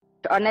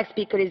Our next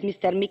speaker is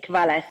Mr. Mick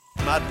Wallace.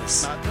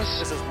 Madness.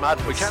 This is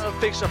madness. We cannot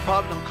fix a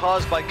problem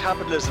caused by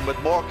capitalism with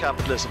more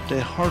capitalism. They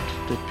hurt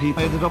the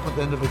people. I ended up at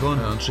the end of a gun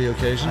on 3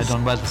 occasions. I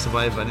done well to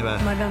survive anyway.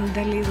 Madame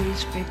Dali will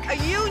speak. A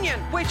union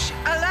which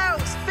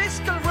allows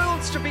fiscal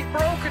rules to be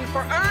broken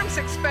for arms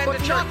expenditure,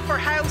 but not for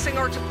housing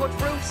or to put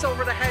roofs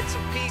over the heads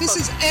of people. This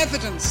is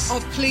evidence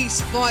of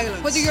police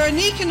violence. Whether you're an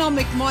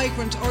economic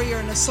migrant or you're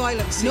an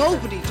asylum seeker,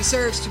 nobody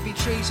deserves to be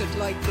treated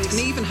like this. And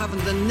even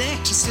having the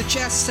net to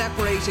suggest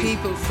separating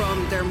people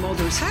from their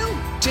mothers. How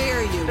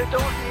dare you? They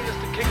don't need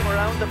us to kick them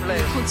around the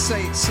place. You could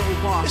say it's so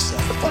what?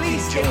 The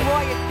police in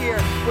riot gear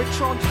with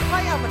trunks.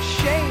 I am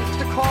ashamed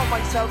to call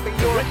myself a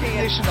European. The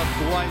recognition of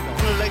Guaido,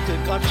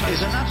 unelected godchild,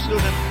 is an absolute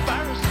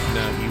embarrassment.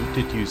 Now, you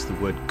did use the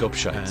word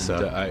gobshite, and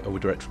so I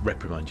would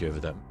reprimand you over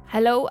that.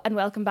 Hello and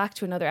welcome back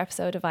to another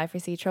episode of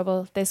I4C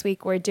Trouble. This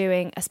week we're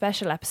doing a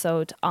special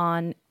episode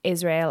on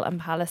Israel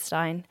and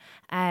Palestine.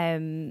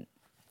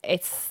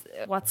 It's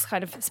what's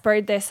kind of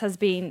spurred this has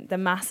been the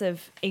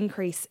massive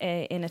increase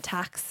in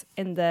attacks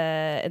in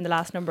the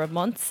last number of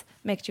months.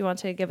 Mick, do you want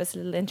to give us a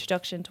little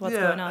introduction to what's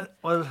going on?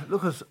 Well,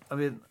 look,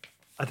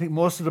 I think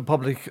most of the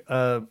public,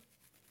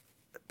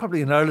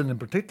 probably in Ireland in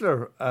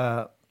particular,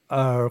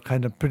 are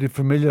kind of pretty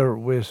familiar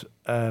with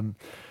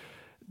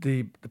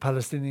the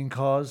Palestinian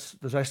cause.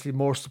 There's actually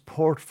more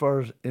support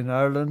for it in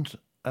Ireland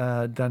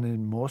than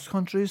in most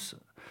countries.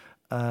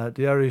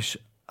 The Irish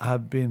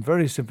have been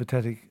very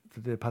sympathetic to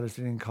the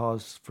Palestinian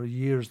cause for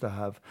years. They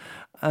have,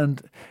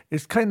 and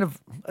it's kind of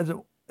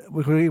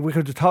we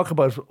could talk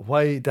about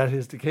why that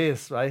is the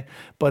case, right?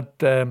 But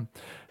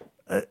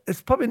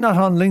it's probably not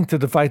unlinked to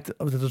the fact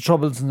of the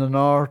troubles in the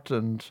north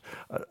and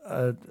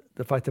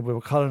the fact that we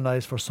were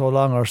colonised for so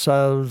long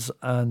ourselves.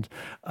 And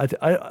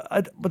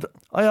but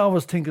I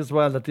always think as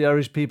well that the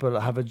Irish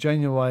people have a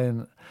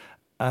genuine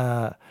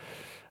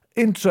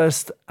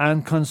interest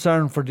and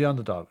concern for the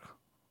underdog,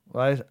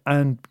 right?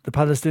 And the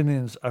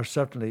Palestinians are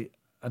certainly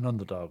an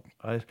underdog,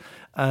 right?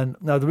 And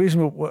now the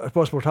reason I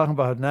suppose we're talking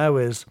about it now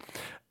is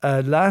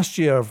last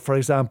year, for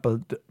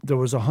example, there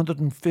was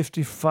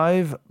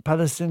 155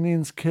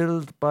 Palestinians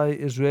killed by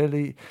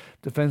Israeli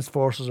defence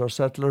forces or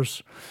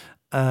settlers,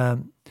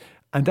 and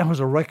that was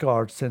a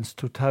record since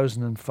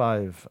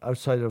 2005,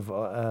 outside of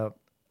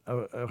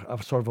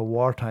sort of a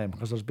wartime,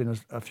 because there's been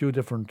a few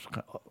different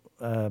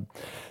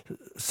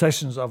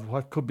sessions of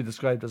what could be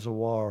described as a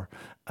war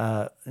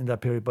in that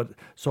period. But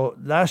so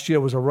last year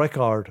was a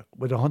record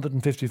with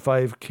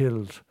 155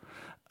 killed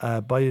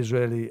by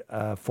Israeli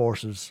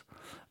forces.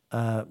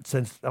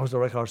 Since that was the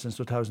record since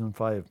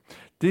 2005.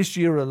 This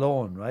year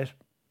alone, right,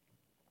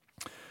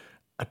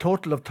 a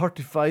total of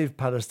 35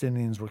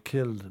 Palestinians were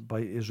killed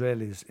by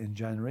Israelis in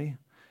January,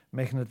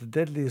 making it the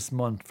deadliest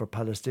month for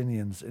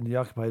Palestinians in the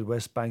occupied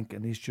West Bank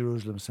and East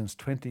Jerusalem since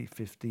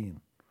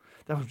 2015.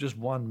 That was just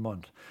 1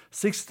 month.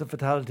 6 of the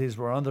fatalities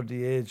were under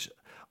the age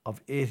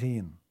of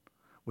 18,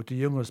 with the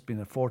youngest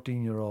being a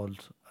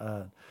 14-year-old.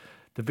 The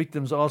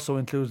victims also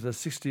included a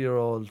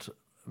 60-year-old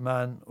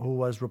man who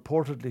was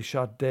reportedly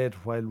shot dead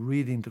while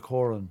reading the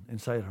Quran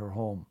inside her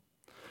home.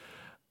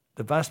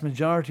 The vast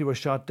majority were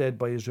shot dead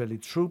by Israeli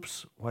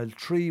troops, while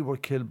 3 were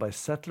killed by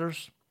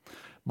settlers.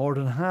 More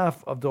than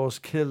half of those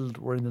killed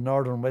were in the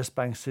northern West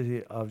Bank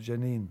city of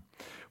Jenin,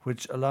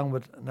 which, along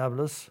with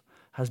Nablus,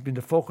 has been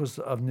the focus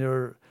of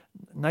near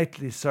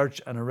nightly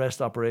search and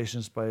arrest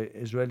operations by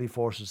Israeli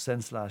forces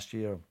since last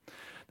year.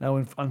 Now,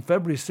 on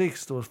February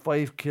 6th, there was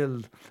 5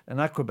 killed in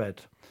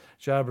Aqabet,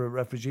 Jabra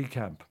refugee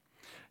camp.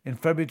 In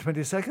February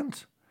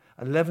 22nd,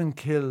 11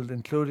 killed,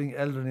 including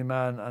elderly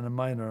man and a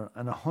minor,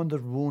 and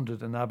 100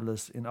 wounded in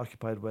Nablus in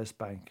occupied West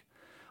Bank.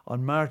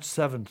 On March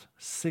 7th,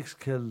 6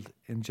 killed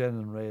in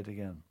Jenin raid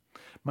again.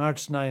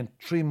 March 9th,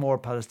 3 more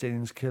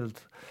Palestinians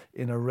killed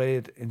in a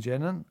raid in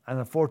Jenin, and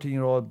a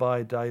 14-year-old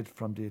boy died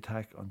from the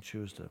attack on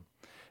Tuesday.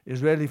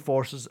 Israeli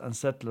forces and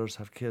settlers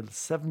have killed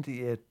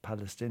 78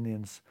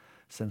 Palestinians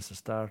since the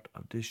start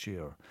of this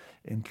year,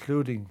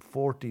 including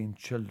 14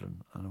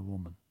 children and a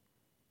woman.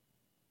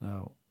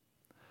 Now,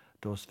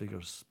 those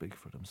figures speak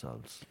for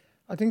themselves.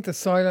 I think the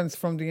silence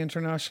from the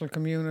international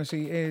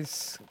community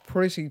is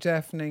pretty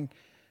deafening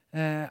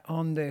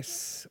on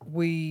this.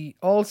 We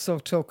also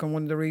took, and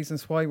one of the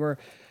reasons why we're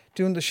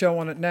doing the show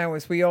on it now,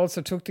 is we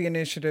also took the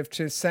initiative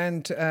to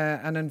send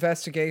an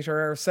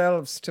investigator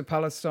ourselves to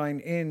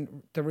Palestine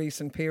in the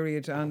recent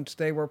period, and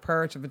they were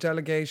part of a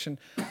delegation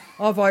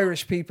of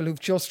Irish people who've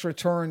just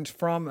returned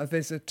from a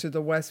visit to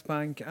the West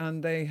Bank,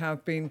 and they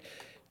have been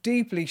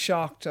deeply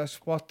shocked at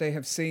what they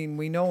have seen.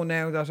 We know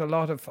now that a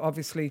lot of,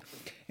 obviously,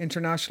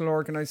 international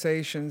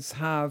organisations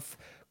have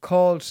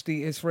called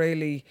the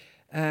Israeli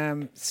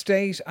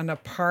state an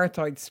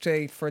apartheid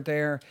state for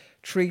their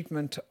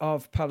treatment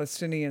of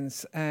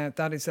Palestinians.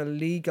 That is a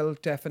legal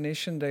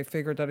definition. They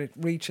figure that it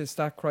reaches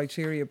that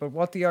criteria. But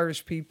what the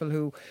Irish people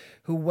who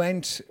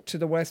went to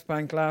the West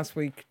Bank last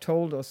week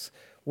told us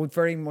would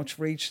very much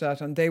reach that,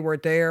 and they were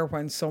there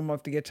when some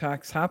of the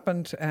attacks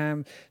happened.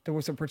 There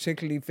was a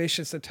particularly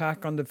vicious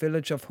attack on the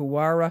village of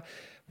Huwara,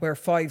 where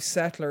 5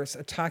 settlers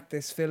attacked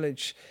this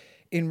village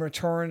in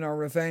return or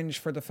revenge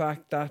for the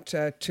fact that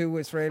 2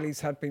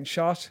 Israelis had been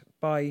shot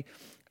by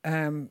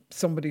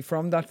somebody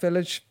from that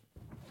village.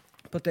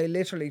 But they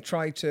literally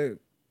tried to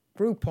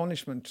group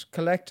punishment,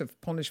 collective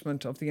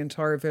punishment of the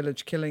entire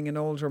village, killing an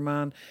older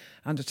man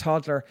and a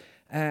toddler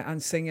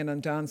and singing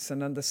and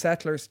dancing. And the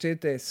settlers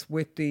did this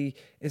with the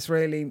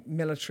Israeli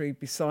military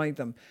beside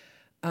them.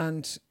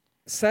 And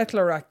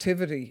settler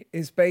activity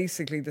is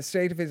basically, the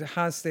state of Israel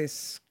has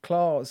this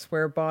clause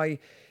whereby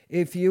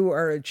if you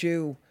are a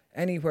Jew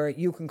anywhere,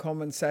 you can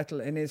come and settle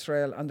in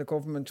Israel and the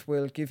government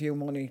will give you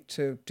money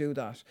to do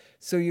that.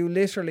 So you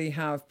literally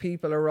have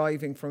people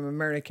arriving from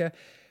America,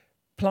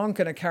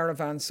 plonking a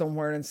caravan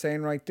somewhere and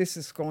saying, right, this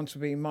is going to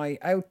be my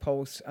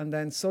outpost. And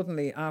then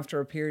suddenly, after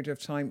a period of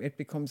time, it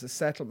becomes a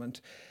settlement.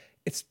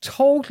 It's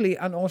totally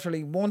and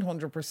utterly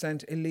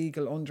 100%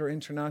 illegal under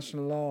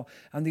international law.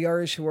 And the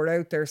Irish who were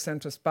out there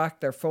sent us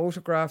back their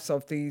photographs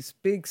of these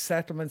big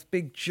settlements,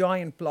 big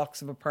giant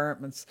blocks of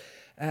apartments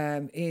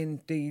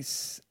in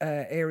these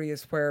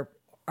areas where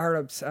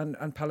Arabs and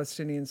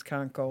Palestinians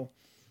can't go.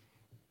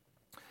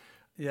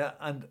 Yeah,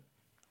 and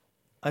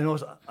I know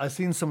I've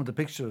seen some of the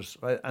pictures,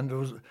 right? And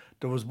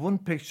there was one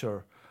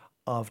picture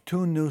of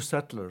 2 new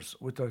settlers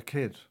with their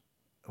kid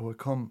who had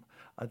come.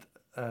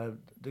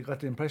 They got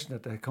the impression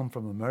that they had come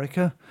from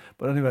America,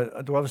 but anyway,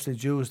 they were obviously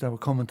Jews that were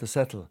coming to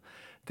settle.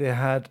 They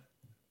had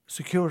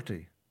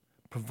security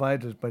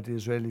provided by the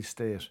Israeli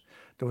state.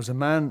 There was a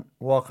man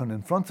walking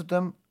in front of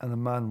them and a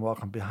man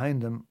walking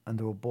behind them, and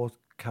they were both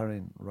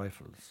carrying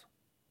rifles.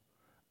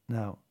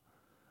 Now,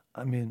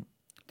 I mean,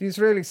 the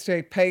Israeli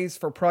state pays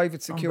for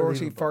private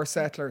security for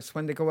settlers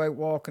when they go out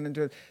walking and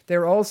do it.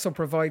 They're also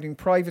providing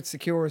private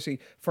security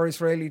for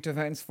Israeli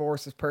Defence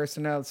Forces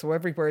personnel. So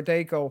everywhere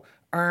they go,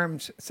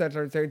 armed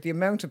settlers there. The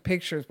amount of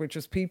pictures with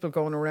just people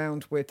going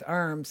around with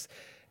arms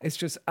is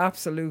just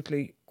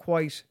absolutely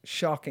quite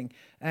shocking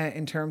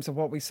in terms of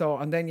what we saw.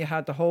 And then you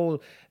had the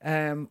whole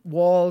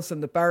walls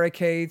and the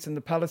barricades and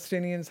the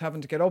Palestinians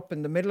having to get up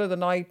in the middle of the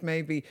night,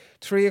 maybe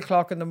 3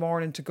 o'clock in the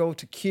morning, to go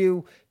to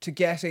queue to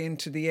get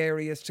into the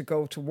areas, to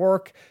go to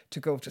work, to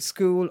go to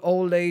school.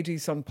 Old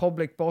ladies on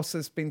public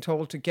buses being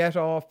told to get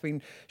off,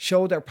 being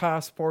show their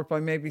passport by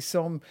maybe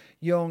some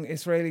young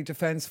Israeli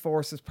Defence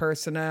Forces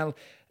personnel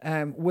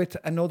with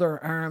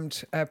another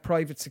armed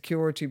private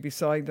security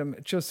beside them.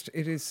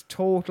 It is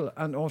total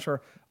and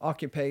utter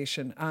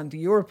occupation. And the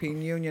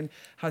European Union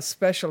has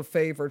special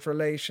favoured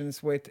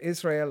relations with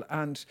Israel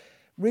and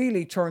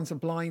really turns a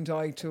blind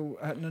eye to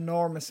an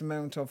enormous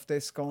amount of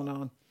this going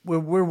on.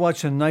 We're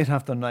watching night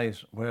after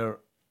night where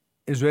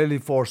Israeli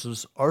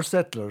forces or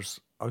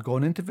settlers are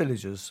going into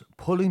villages,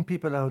 pulling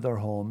people out of their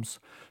homes,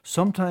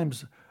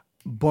 sometimes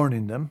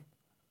burning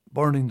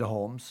the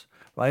homes,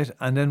 right,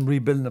 and then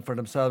rebuilding it for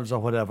themselves or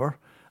whatever.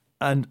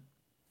 And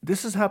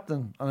this is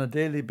happening on a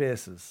daily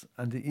basis,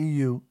 and the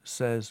EU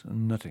says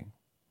nothing.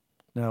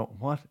 Now,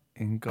 what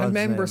in God's and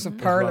members name of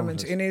is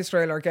Parliament wrong with in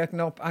Israel are getting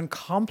up and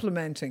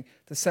complimenting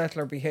the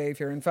settler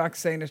behaviour. In fact,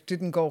 saying it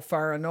didn't go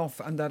far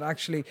enough, and that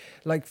actually,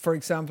 like, for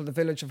example, the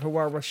village of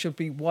Hawara should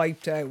be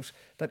wiped out.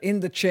 That in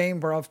the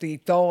chamber of the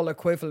Dáil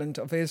equivalent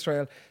of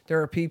Israel, there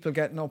are people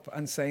getting up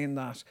and saying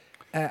that.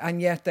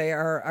 And yet they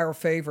are our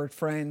favoured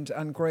friend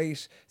and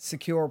great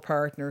secure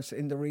partners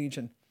in the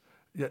region.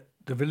 Yeah,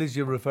 the village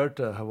you referred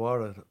to,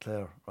 Hawara,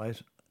 Claire,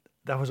 right?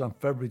 That was on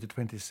February the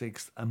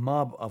 26th. A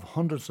mob of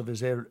hundreds of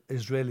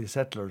Israeli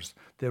settlers,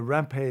 they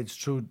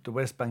rampaged through the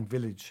West Bank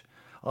village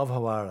of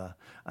Hawara,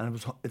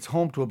 and it's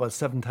home to about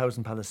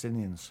 7,000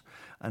 Palestinians.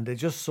 And they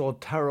just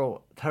sowed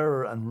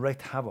terror and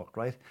wreaked havoc,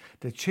 right?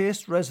 They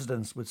chased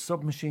residents with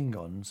submachine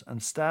guns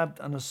and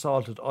stabbed and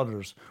assaulted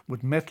others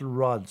with metal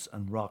rods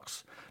and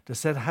rocks. They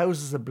set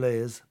houses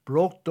ablaze,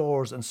 broke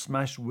doors and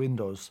smashed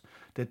windows.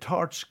 They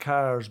torched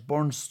cars,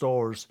 burned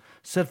stores,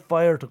 set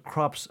fire to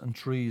crops and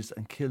trees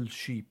and killed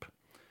sheep.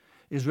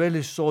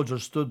 Israeli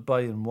soldiers stood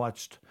by and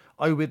watched.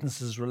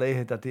 Eyewitnesses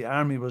related that the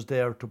army was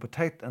there to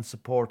protect and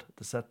support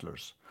the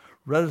settlers.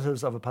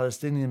 Relatives of a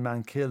Palestinian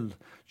man killed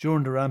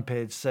during the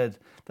rampage said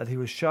that he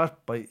was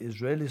shot by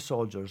Israeli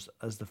soldiers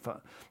as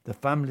the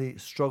family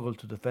struggled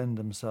to defend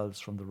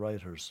themselves from the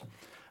rioters.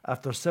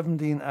 After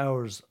 17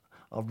 hours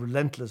of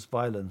relentless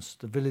violence,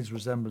 the village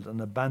resembled an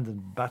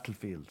abandoned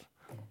battlefield.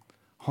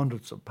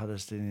 Hundreds of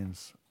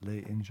Palestinians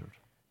lay injured.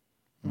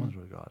 Mother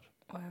of God.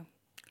 Wow.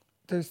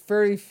 There's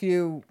very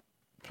few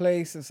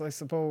places, I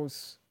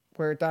suppose,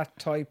 where that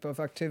type of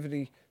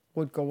activity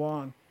would go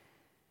on.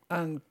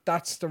 And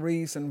that's the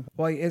reason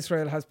why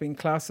Israel has been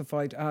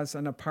classified as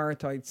an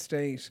apartheid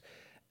state.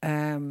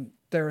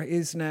 There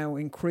is now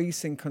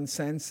increasing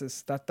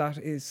consensus that that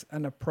is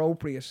an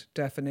appropriate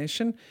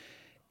definition.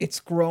 It's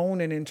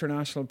grown in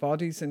international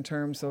bodies in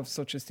terms of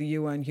such as the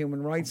UN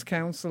Human Rights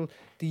Council,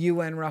 the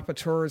UN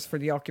rapporteurs for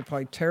the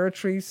occupied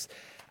territories.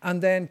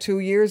 And then 2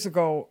 years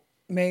ago,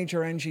 major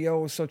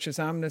NGOs such as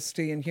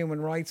Amnesty and Human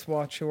Rights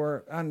Watch,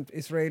 and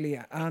Israeli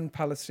and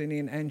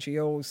Palestinian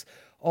NGOs,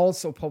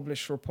 also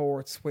published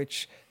reports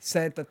which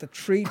said that the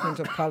treatment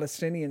of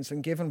Palestinians,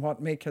 and given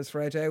what Mick has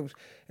read out,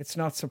 it's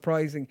not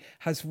surprising,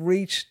 has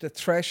reached the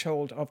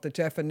threshold of the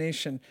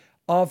definition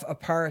of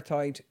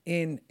apartheid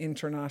in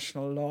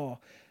international law.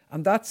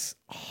 And that's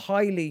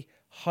highly,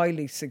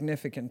 highly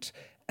significant.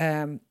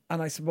 And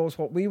I suppose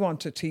what we want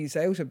to tease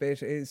out a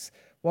bit is,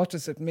 what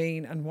does it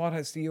mean, and what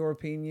has the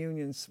European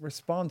Union's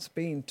response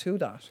been to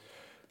that?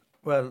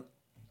 Well,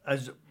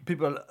 as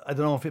people, I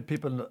don't know if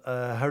people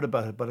heard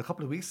about it, but a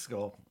couple of weeks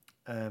ago,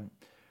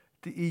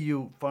 the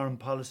EU Foreign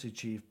Policy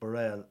Chief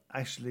Borrell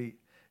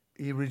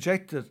he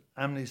rejected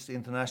Amnesty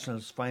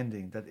International's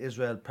finding that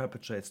Israel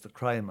perpetrates the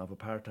crime of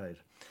apartheid,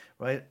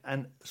 right?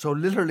 And so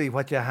literally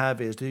what you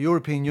have is the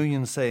European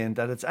Union saying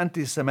that it's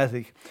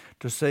anti-Semitic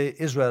to say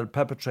Israel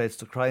perpetrates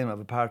the crime of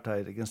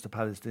apartheid against the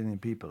Palestinian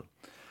people.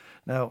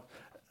 Now,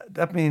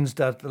 that means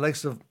that the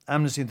likes of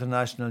Amnesty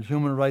International,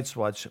 Human Rights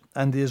Watch,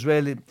 and the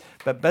Israeli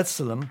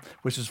B'Tselem,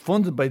 which is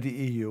funded by the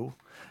EU,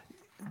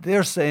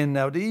 they're saying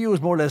now, the EU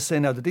is more or less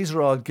saying now that these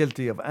are all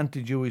guilty of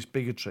anti-Jewish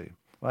bigotry,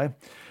 right?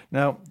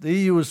 Now, the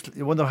EU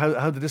you wonder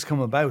how did this come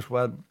about?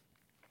 Well,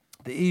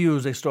 the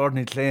EU's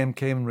extraordinary claim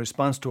came in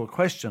response to a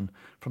question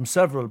from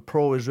several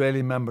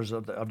pro-Israeli members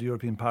of the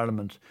European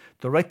Parliament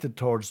directed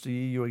towards the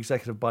EU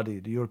executive body,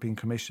 the European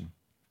Commission.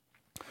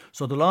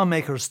 So the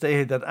lawmakers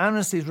stated that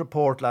Amnesty's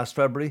report last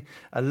February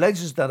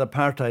alleges that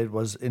apartheid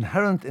was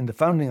inherent in the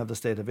founding of the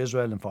State of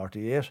Israel in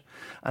 1948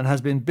 and has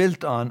been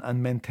built on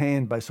and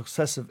maintained by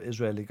successive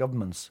Israeli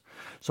governments.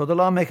 So the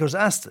lawmakers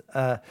asked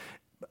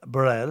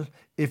Borrell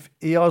if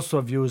he also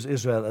views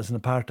Israel as an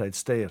apartheid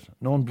state,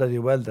 knowing bloody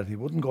well that he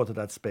wouldn't go to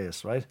that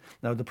space, right?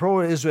 Now, the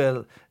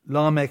pro-Israel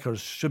lawmakers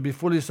should be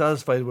fully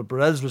satisfied with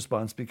Borrell's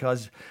response,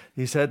 because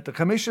he said the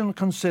Commission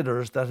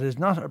considers that it is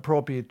not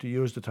appropriate to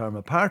use the term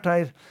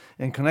apartheid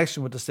in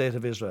connection with the State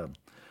of Israel.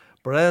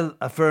 Borrell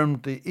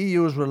affirmed the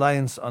EU's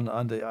reliance on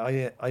the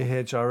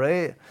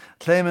IHRA,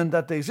 claiming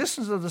that the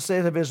existence of the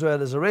State of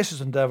Israel as a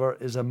racist endeavour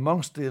is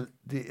amongst the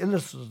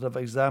illustrative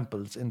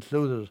examples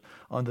included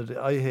under the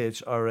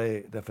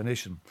IHRA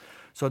definition.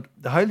 So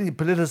the highly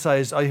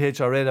politicised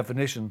IHRA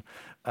definition,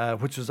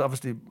 which was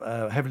obviously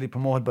heavily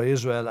promoted by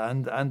Israel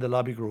and the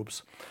lobby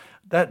groups,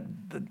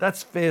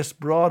 that's faced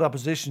broad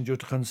opposition due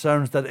to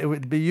concerns that it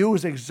would be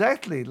used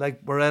exactly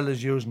like Borrell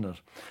is using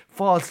it,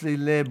 falsely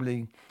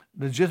labelling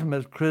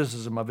legitimate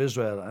criticism of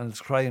Israel and its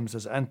crimes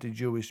as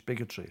anti-Jewish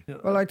bigotry.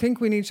 Well, I think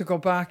we need to go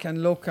back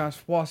and look at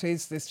what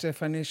is this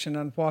definition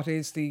and what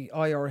is the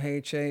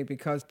IRHA,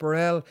 because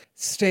Borrell's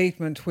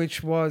statement,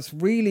 which was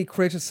really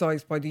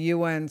criticised by the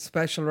UN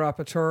Special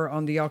Rapporteur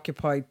on the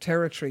occupied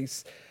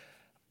territories,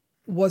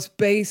 was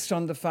based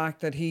on the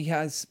fact that he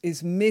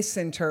is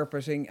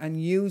misinterpreting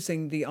and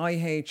using the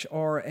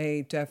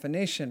IHRA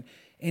definition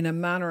in a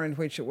manner in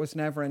which it was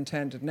never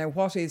intended. Now,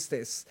 what is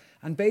this?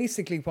 And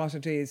basically what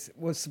it is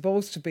was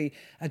supposed to be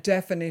a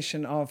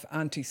definition of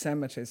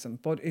anti-Semitism,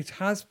 but it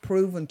has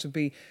proven to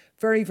be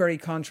very, very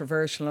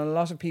controversial. And a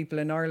lot of people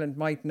in Ireland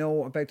might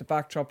know about the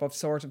backdrop of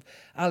sort of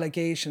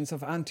allegations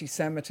of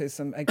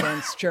anti-Semitism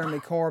against Jeremy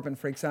Corbyn,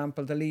 for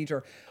example, the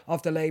leader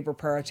of the Labour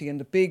Party, and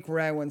the big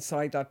row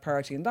inside that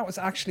party. And that was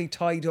actually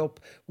tied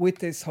up with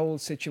this whole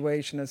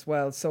situation as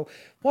well. So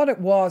what it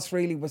was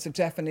really was a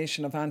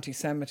definition of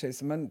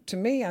anti-Semitism. And to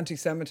me,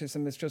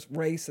 anti-Semitism is just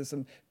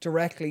racism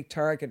directly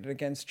targeted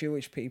against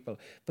Jewish people.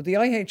 But the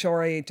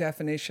IHRA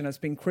definition has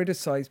been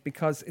criticised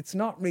because it's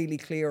not really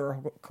clear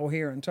or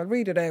coherent. I'll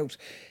read it out.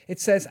 It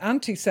says,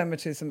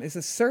 anti-Semitism is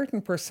a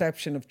certain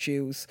perception of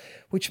Jews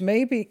which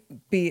may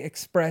be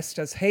expressed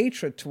as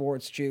hatred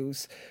towards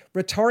Jews.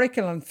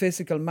 Rhetorical and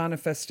physical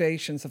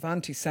manifestations of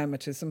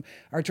anti-Semitism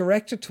are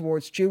directed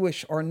towards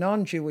Jewish or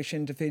non-Jewish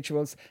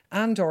individuals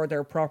and or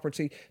their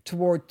property,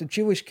 toward the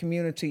Jewish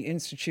community,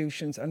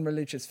 institutions and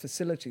religious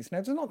facilities.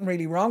 Now, there's nothing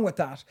really wrong with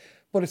that,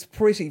 but it's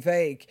pretty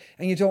vague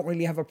and you don't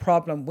really have a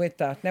problem with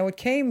that. Now, it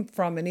came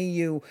from an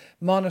EU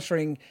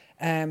monitoring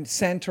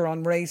Centre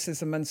on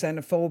Racism and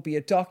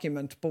Xenophobia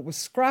document, but was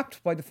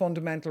scrapped by the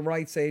Fundamental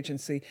Rights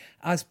Agency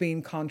as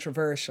being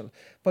controversial.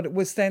 But it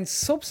was then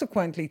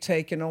subsequently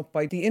taken up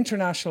by the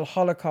International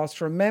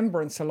Holocaust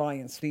Remembrance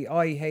Alliance, the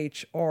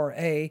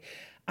IHRA,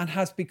 and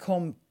has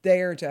become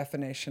their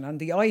definition. And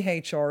the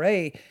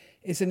IHRA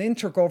is an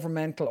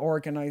intergovernmental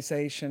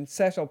organisation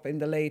set up in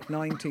the late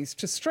 90s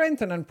to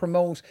strengthen and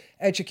promote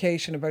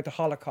education about the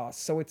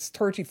Holocaust. So it's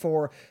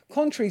 34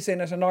 countries in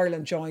it, and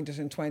Ireland joined it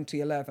in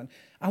 2011.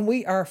 And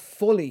we are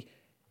fully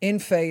in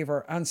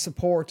favour and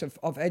supportive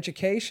of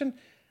education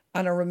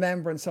and a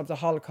remembrance of the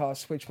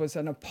Holocaust, which was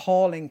an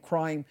appalling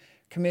crime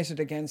committed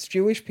against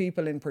Jewish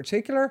people in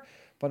particular,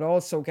 but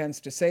also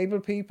against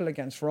disabled people,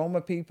 against Roma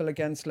people,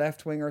 against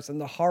left-wingers,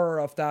 and the horror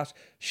of that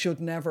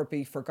should never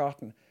be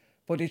forgotten.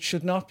 But it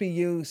should not be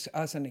used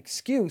as an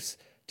excuse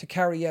to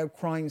carry out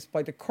crimes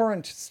by the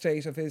current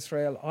state of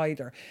Israel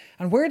either.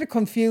 And where the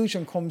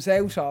confusion comes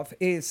out of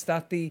is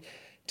that the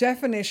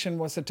definition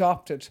was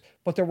adopted,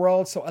 but there were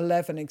also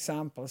 11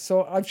 examples.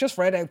 So I've just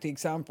read out the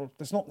example.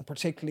 There's nothing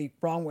particularly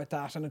wrong with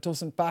that, and it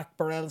doesn't back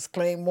Borrell's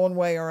claim one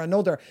way or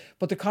another.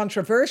 But the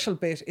controversial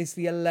bit is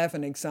the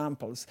 11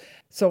 examples.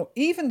 So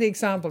even the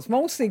examples,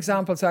 most of the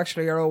examples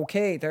actually are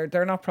okay.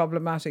 They're not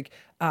problematic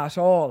at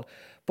all.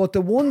 But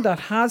the one that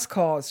has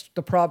caused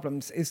the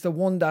problems is the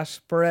one that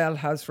Borrell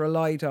has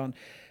relied on,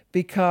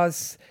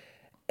 because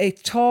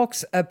it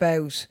talks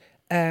about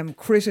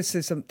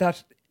criticism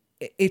that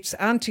it's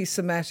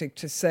anti-Semitic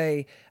to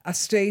say a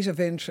state of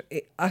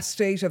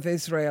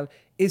Israel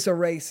is a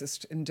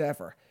racist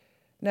endeavour.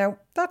 Now,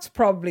 that's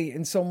probably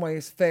in some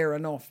ways fair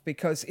enough,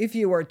 because if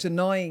you are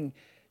denying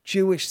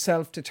Jewish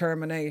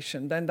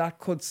self-determination, then that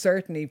could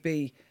certainly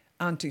be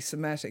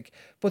anti-Semitic.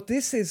 But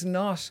this is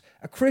not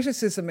a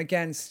criticism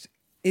against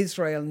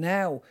Israel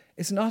now.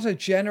 It's not a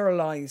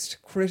generalised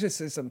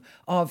criticism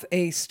of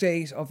a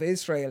state of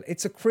Israel.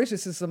 It's a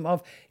criticism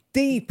of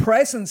the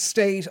present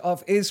state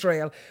of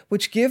Israel,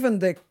 which, given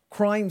the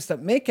crimes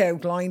that Mick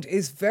outlined,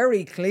 is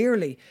very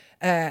clearly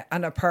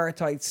an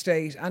apartheid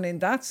state. And in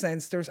that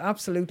sense, there's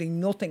absolutely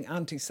nothing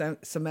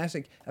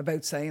anti-Semitic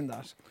about saying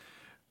that.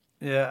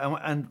 Yeah,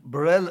 and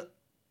Borrell,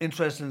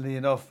 interestingly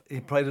enough,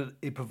 he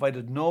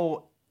provided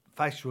no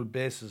factual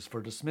basis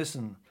for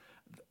dismissing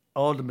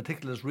all the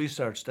meticulous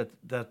research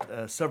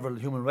that several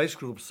human rights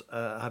groups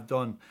have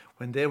done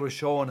when they were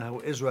showing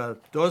how Israel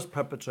does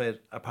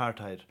perpetrate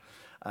apartheid,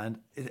 and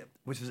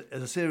which is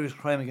a serious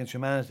crime against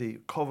humanity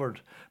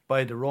covered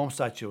by the Rome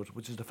Statute,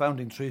 which is the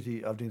founding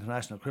treaty of the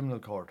International Criminal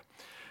Court.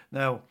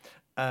 Now,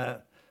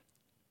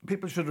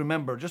 people should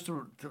remember, just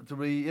to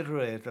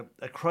reiterate, that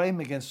a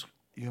crime against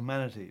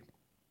humanity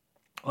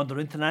under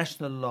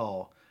international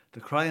law,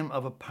 the crime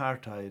of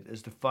apartheid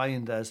is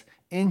defined as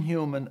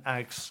inhuman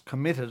acts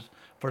committed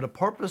for the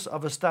purpose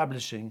of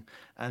establishing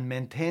and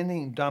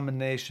maintaining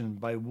domination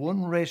by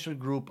one racial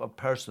group of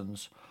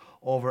persons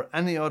over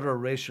any other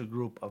racial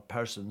group of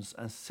persons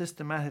and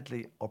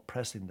systematically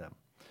oppressing them.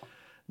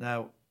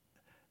 Now,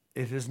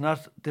 it is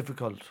not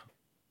difficult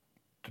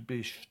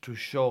to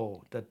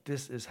show that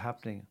this is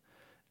happening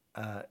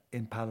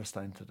in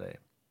Palestine today,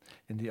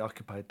 in the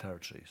occupied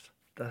territories.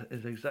 That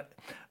is exactly.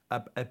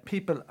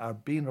 People are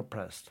being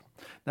oppressed.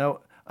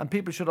 Now, and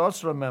people should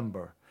also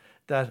remember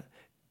that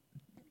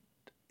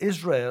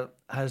Israel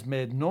has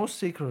made no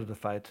secret of the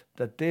fact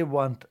that they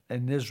want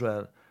in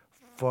Israel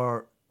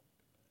for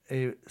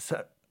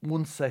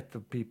one sect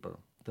of people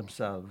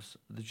themselves,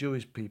 the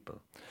Jewish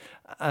people.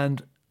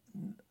 And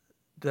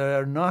they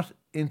are not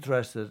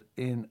interested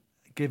in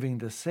giving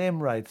the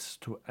same rights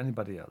to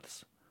anybody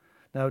else.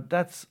 Now,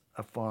 that's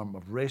a form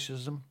of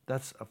racism,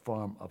 that's a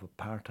form of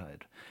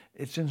apartheid.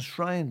 It's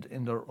enshrined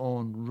in their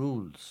own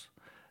rules.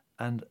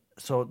 And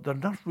so they're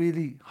not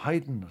really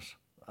hiding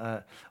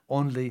it.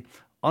 Only,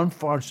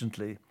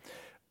 unfortunately,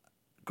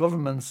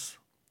 governments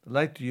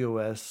like the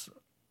US,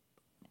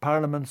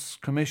 parliaments,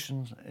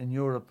 commissions in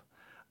Europe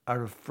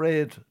are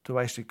afraid to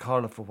actually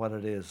call it for what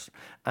it is.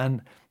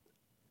 And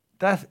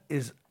that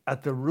is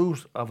at the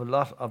root of a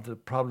lot of the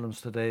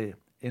problems today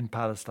in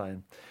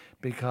Palestine,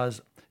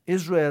 because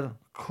Israel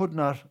could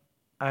not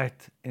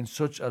act in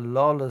such a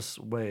lawless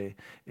way.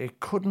 It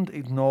couldn't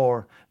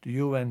ignore the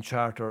UN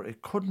Charter.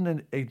 It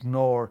couldn't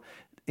ignore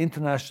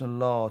international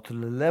law to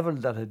the level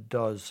that it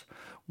does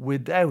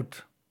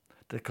without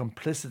the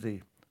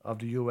complicity of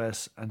the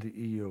US and the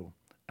EU.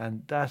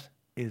 And that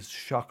is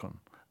shocking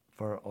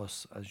for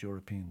us as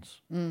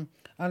Europeans.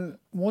 And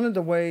one of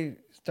the ways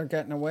they're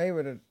getting away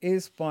with it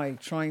is by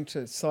trying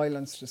to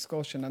silence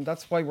discussion. And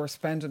that's why we're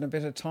spending a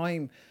bit of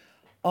time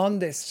on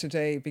this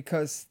today,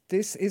 because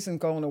this isn't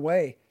going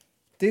away.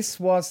 This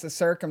was the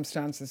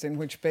circumstances in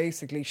which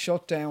basically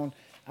shut down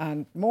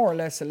and more or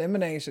less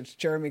eliminated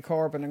Jeremy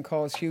Corbyn and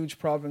caused huge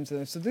problems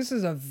in it. So this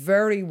is a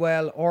very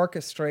well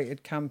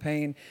orchestrated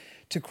campaign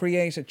to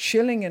create a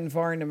chilling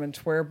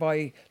environment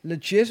whereby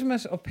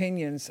legitimate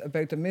opinions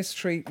about the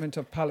mistreatment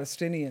of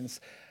Palestinians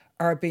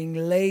are being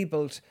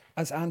labelled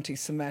as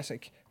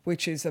anti-Semitic,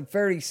 which is a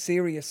very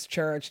serious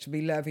charge to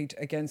be levied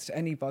against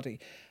anybody.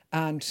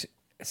 And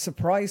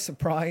surprise,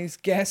 surprise,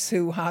 guess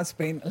who has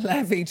been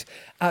levied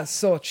as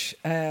such?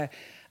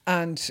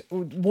 And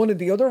one of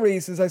the other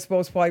reasons, I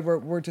suppose, why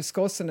we're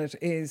discussing it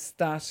is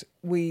that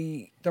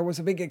there was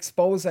a big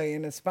expose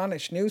in a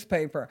Spanish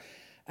newspaper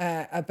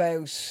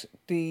about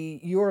the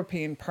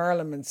European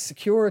Parliament's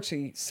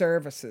security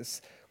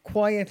services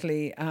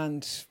quietly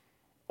and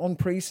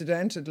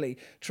unprecedentedly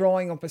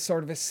drawing up a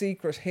sort of a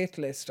secret hit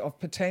list of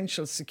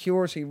potential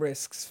security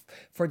risks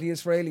for the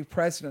Israeli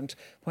president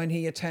when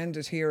he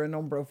attended here a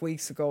number of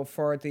weeks ago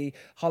for the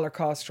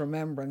Holocaust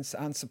remembrance.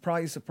 And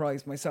surprise,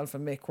 surprise, myself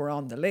and Mick were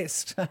on the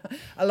list,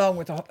 along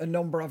with a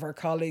number of our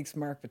colleagues,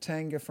 Mark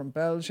Batenga from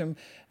Belgium,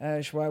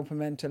 João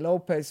Pimenta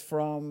Lopes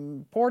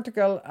from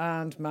Portugal,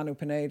 and Manu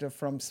Pineda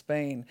from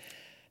Spain.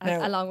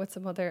 Now, along with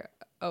some other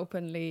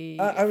openly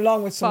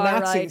along with some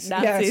Nazis.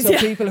 So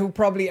people who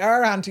probably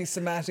are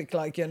anti-Semitic,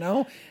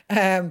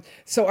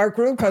 so our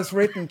group has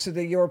written to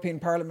the European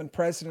Parliament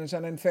President,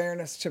 and in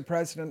fairness to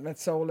President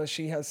Metsola,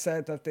 she has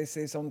said that this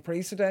is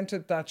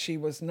unprecedented, that she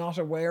was not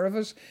aware of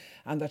it,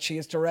 and that she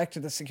has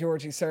directed the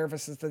security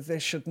services that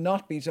this should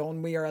not be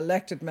done. We are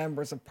elected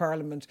members of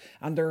Parliament,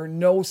 and there are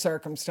no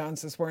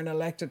circumstances where an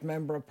elected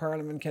member of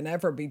Parliament can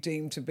ever be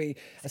deemed to be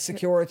a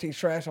security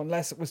threat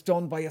unless it was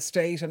done by a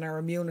state and our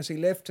immunity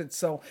lifted.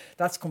 So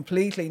that's that's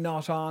completely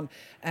not on.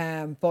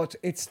 But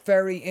it's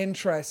very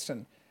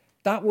interesting.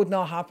 That would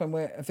not happen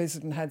with a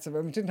visiting heads of...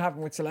 It didn't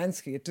happen with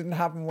Zelensky. It didn't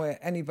happen with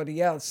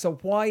anybody else. So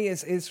why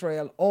is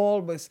Israel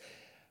always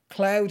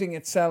clouding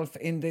itself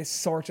in this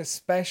sort of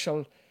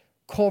special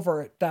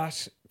cover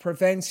that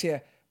prevents you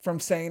from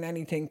saying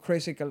anything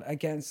critical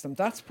against them?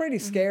 That's pretty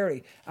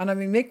scary. And I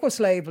mean, Mick was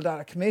labelled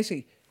at a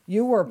committee.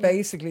 You were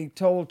basically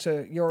told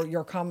to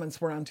your comments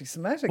were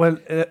anti-Semitic. Well,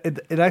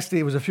 it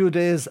actually was a few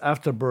days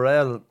after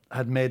Borrell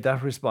had made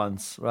that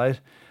response, right?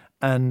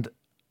 And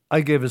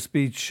I gave a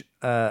speech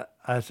at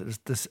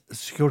the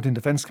Security and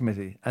Defence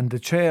Committee, and the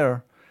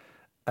chair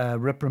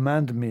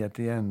reprimanded me at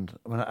the end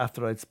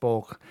after I'd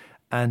spoke,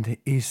 and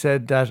he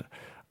said that,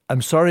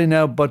 I'm sorry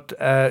now, but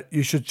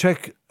you should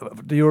check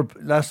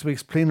last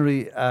week's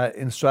plenary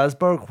in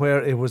Strasbourg,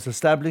 where it was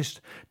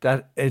established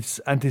that it's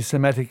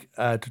anti-Semitic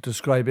to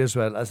describe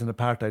Israel as an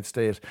apartheid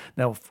state.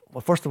 Now,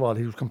 first of all,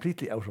 he was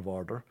completely out of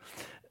order.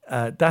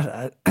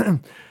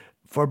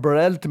 For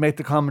Borrell to make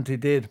the comment he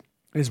did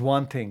is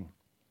one thing.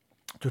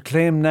 To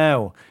claim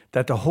now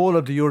that the whole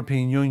of the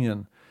European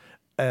Union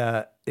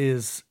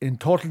is in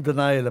total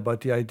denial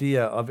about the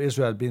idea of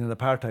Israel being an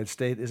apartheid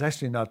state is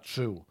actually not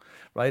true,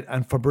 right?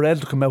 And for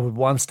Borrell to come out with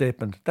one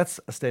statement, that's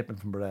a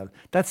statement from Borrell.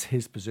 That's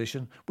his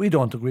position. We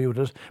don't agree with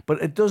it,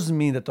 but it doesn't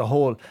mean that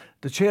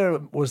the chair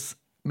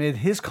made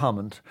his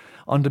comment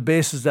on the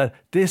basis that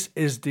this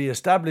is the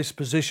established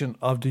position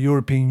of the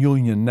European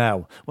Union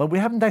now. Well, we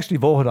haven't actually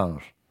voted on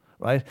it,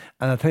 right?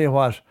 And I'll tell you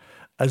what,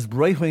 as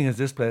right-wing as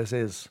this place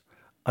is,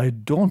 I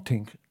don't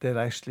think they'd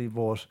actually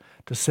vote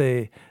to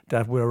say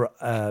that we're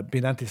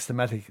being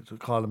anti-Semitic to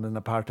call them an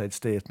apartheid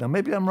state. Now,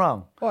 maybe I'm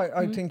wrong. Well,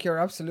 I think you're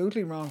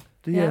absolutely wrong.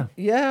 Do you?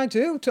 Yeah, I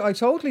do. I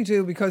totally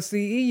do, because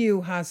the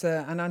EU has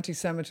an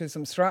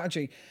anti-Semitism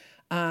strategy.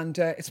 And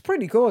it's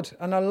pretty good,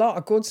 and a lot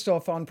of good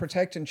stuff on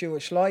protecting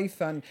Jewish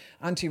life and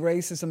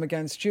anti-racism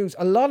against Jews.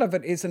 A lot of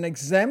it is an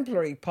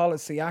exemplary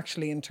policy,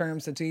 actually, in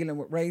terms of dealing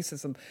with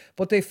racism.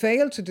 But they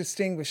fail to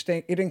distinguish.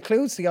 It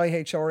includes the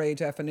IHRA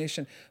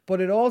definition,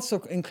 but it also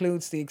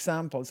includes the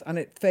examples, and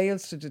it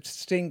fails to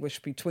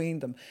distinguish between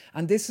them.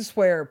 And this is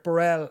where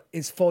Borrell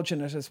is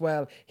fudging it as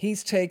well.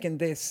 He's taken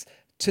this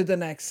to the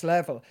next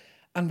level.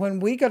 And when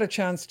we got a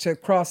chance to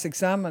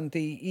cross-examine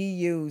the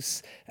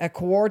EU's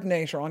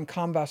coordinator on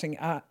combating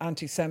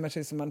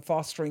anti-Semitism and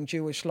fostering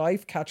Jewish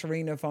life,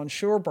 Katharina von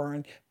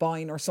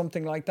Schurbein or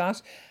something like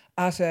that,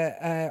 at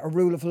a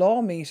rule of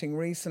law meeting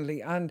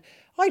recently, and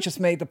I just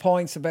made the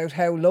points about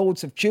how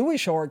loads of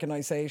Jewish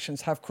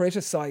organisations have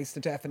criticised the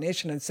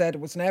definition and said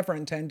it was never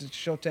intended to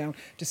shut down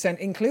dissent,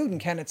 including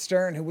Kenneth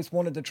Stern, who was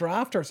one of the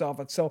drafters of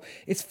it. So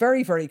it's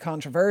very, very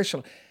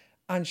controversial.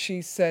 And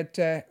she said,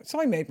 so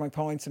I made my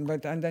points, and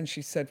then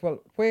she said,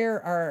 well,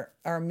 where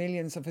are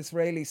millions of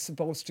Israelis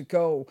supposed to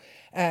go?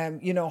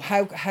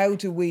 How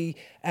do we,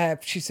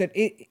 she said,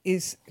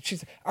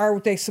 are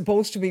they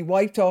supposed to be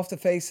wiped off the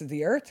face of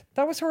the earth?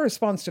 That was her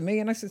response to me.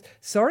 And I said,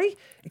 sorry,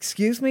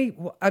 excuse me?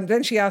 And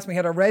then she asked me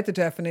had I read the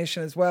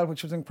definition as well,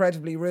 which was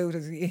incredibly rude. I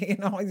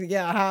said,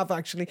 yeah, I have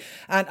actually.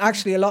 And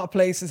actually a lot of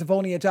places have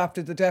only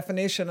adapted the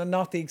definition and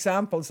not the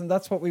examples. And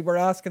that's what we were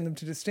asking them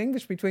to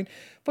distinguish between.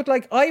 But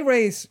I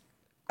raised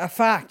a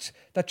fact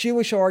that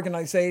Jewish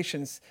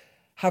organisations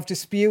have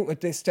disputed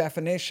this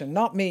definition.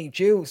 Not me,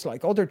 Jews,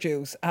 like other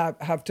Jews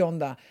have done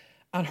that.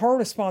 And her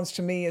response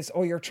to me is,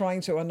 oh, you're trying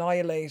to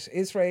annihilate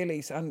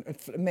Israelis and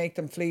make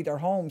them flee their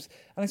homes.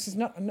 And I says,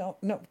 no,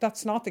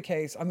 that's not the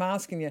case. I'm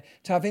asking you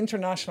to have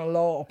international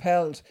law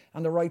upheld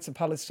and the rights of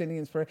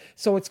Palestinians.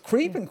 So it's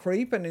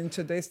creeping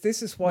into this.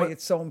 This is why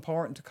it's so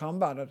important to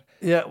combat it.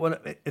 Yeah, well,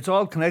 it's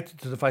all connected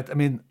to the fact, I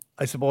mean,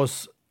 I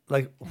suppose,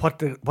 what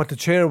the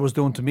chair was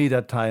doing to me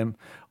that time,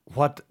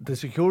 what the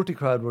security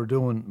crowd were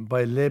doing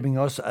by labelling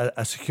us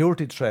a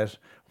security threat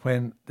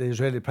when the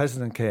Israeli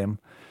president came,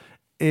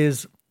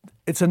 it's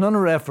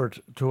another effort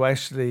to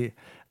actually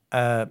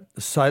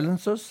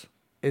silence us.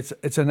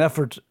 It's an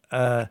effort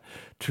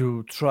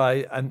to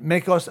try and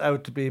make us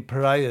out to be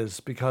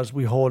pariahs because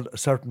we hold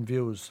certain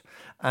views,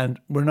 and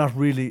we're not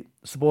really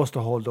supposed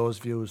to hold those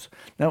views.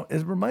 Now,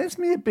 it reminds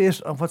me a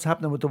bit of what's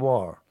happening with the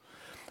war,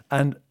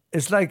 and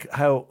it's like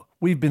how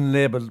we've been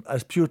labelled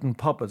as Putin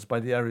puppets by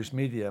the Irish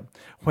media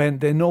when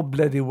they know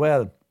bloody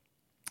well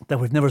that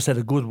we've never said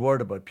a good word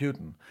about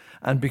Putin.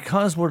 And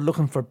because we're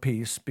looking for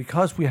peace,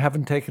 because we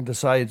haven't taken the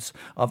sides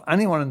of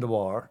anyone in the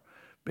war,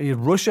 be it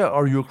Russia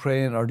or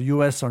Ukraine or the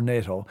US or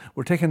NATO,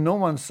 we're taking no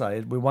one's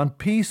side. We want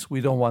peace,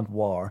 we don't want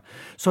war.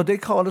 So they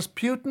call us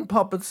Putin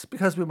puppets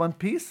because we want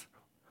peace.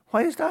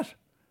 Why is that?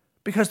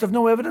 Because they've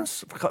no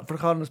evidence for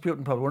calling us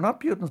Putin puppets. We're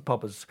not Putin's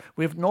puppets.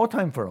 We have no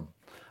time for them.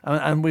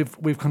 And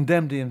we've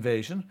condemned the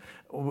invasion.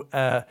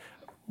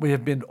 We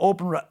have been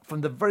open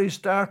from the very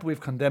start. We've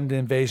condemned the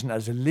invasion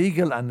as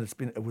illegal, and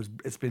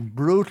it's been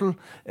brutal,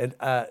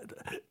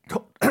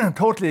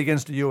 totally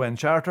against the UN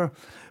Charter.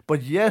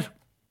 But yet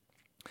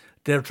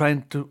they're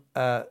trying to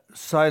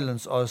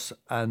silence us,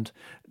 and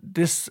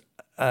this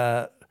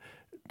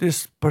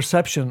this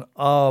perception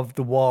of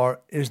the war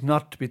is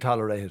not to be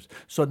tolerated.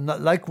 So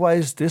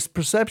likewise, this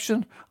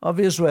perception of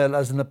Israel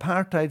as an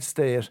apartheid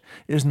state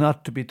is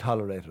not to be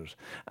tolerated.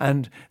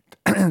 And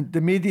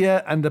the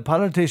media and the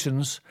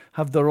politicians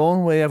have their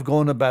own way of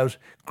going about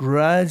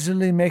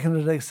gradually making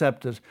it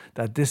accepted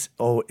that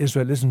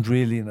Israel isn't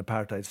really an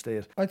apartheid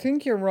state. I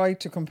think you're right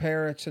to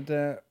compare it to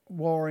the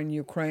war in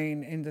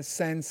Ukraine in the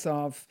sense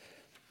of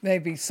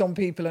maybe some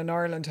people in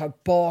Ireland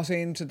have bought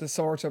into the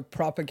sort of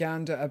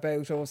propaganda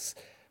about us,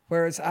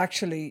 whereas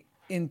actually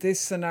in this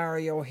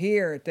scenario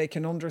here, they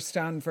can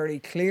understand very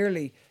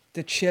clearly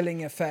the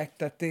chilling effect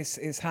that this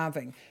is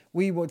having.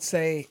 We would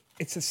say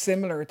it's a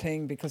similar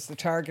thing because the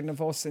target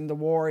of us in the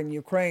war in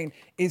Ukraine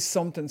is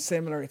something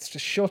similar. It's to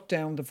shut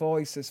down the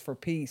voices for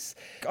peace.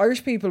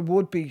 Irish people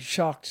would be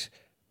shocked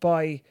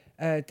by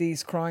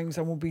these crimes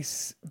and would be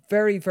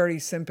very, very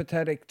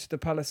sympathetic to the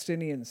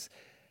Palestinians.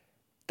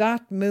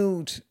 That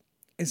mood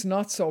is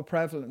not so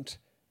prevalent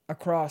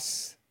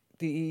across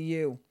the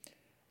EU.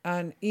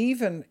 And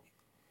even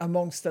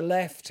amongst the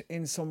left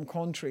in some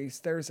countries,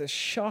 there's a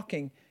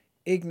shocking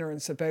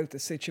ignorance about the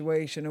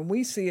situation. And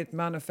we see it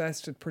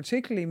manifested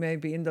particularly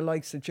maybe in the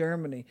likes of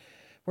Germany,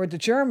 where the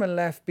German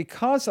left,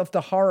 because of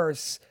the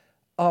horrors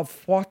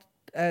of what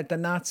the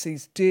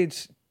Nazis did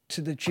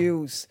to the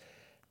Jews,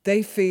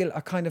 they feel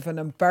a kind of an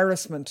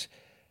embarrassment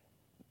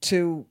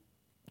to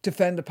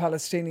defend the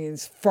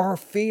Palestinians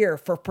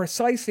for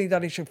precisely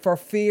that issue, for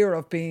fear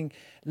of being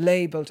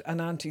labelled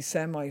an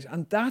anti-Semite.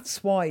 And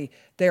that's why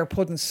they're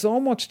putting so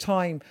much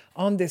time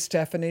on this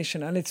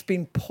definition. And it's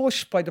been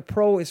pushed by the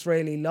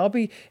pro-Israeli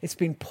lobby. It's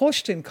been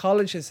pushed in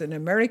colleges in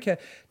America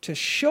to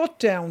shut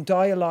down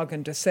dialogue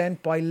and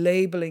dissent by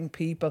labelling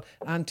people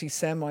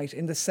anti-Semite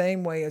in the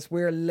same way as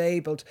we're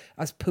labelled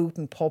as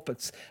Putin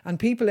puppets. And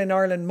people in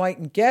Ireland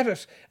mightn't get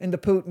it in the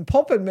Putin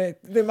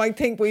puppet. They might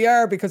think we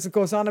are because it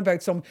goes on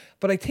about some.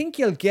 But I think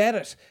you'll get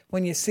it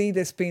when you see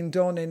this being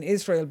done in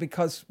Israel,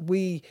 because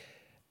we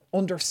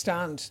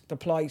understand the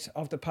plight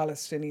of the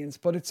Palestinians.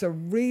 But it's a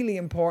really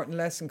important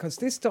lesson, because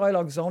this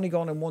dialogue is only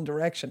going in one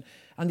direction.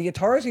 And the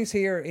authorities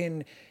here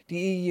in the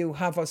EU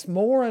have us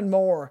more and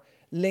more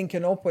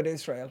linking up with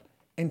Israel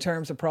in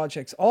terms of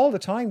projects all the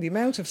time. The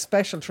amount of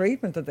special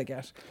treatment that they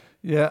get.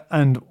 Yeah,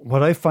 and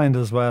what I find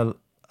as well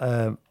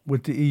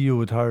with the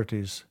EU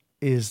authorities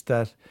is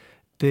that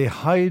they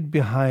hide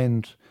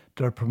behind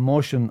their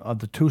promotion of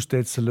the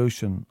two-state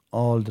solution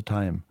all the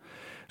time.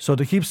 So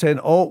they keep saying,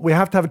 we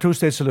have to have a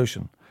two-state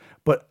solution.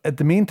 But at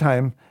the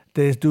meantime,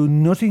 they do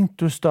nothing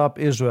to stop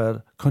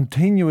Israel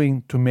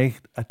continuing to make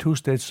a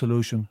two-state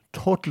solution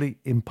totally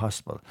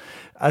impossible.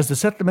 As the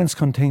settlements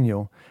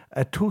continue,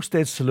 a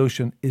two-state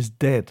solution is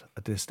dead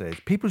at this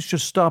stage. People should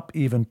stop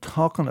even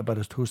talking about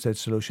a two-state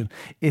solution.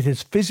 It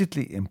is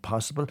physically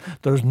impossible.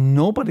 There's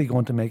nobody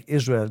going to make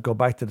Israel go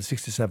back to the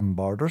 67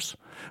 borders,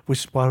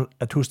 which is what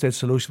a two-state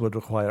solution would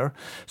require.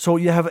 So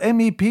you have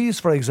MEPs,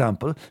 for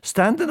example,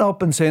 standing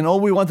up and saying,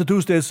 we want a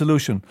two-state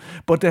solution.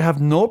 But they have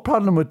no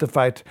problem with the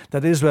fact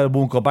that Israel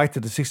won't go back to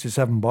the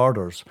 67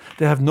 borders.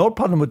 They have no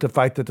problem with the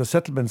fact that the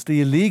settlements,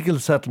 the illegal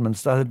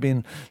settlements that had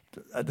been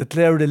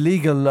declared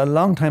illegal a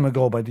long time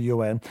ago by the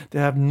UN, they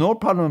have no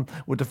problem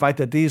with the fact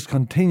that these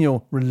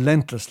continue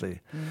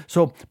relentlessly.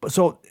 So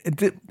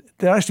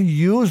they're actually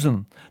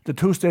using the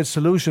two-state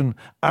solution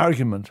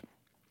argument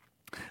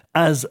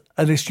as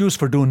an excuse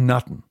for doing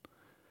nothing.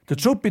 The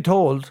truth be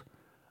told,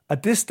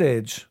 at this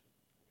stage,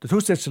 the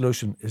two-state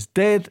solution is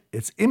dead,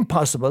 it's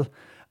impossible,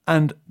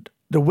 and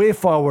the way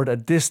forward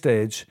at this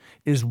stage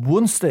is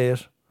one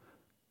state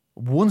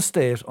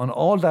on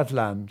all that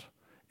land,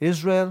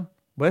 Israel,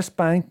 West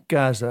Bank,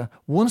 Gaza,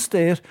 one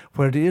state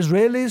where the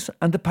Israelis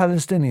and the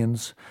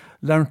Palestinians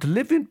learn to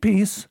live in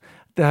peace,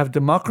 they have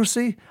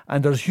democracy,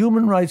 and there's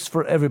human rights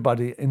for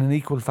everybody in an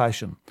equal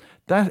fashion.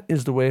 That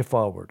is the way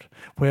forward,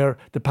 where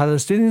the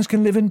Palestinians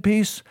can live in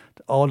peace,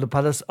 all the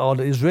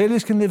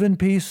Israelis can live in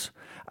peace,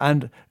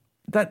 and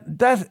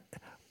that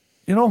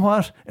you know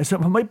what? It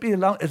might be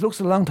it looks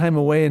a long time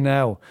away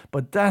now,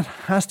 but that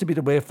has to be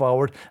the way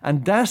forward,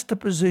 and that's the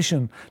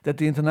position that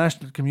the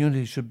international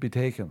community should be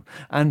taking.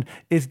 And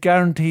it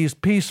guarantees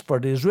peace for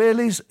the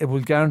Israelis, it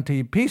will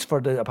guarantee peace for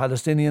the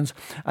Palestinians,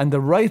 and the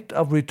right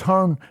of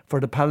return for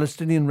the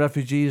Palestinian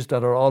refugees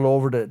that are all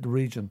over the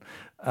region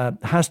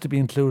has to be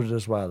included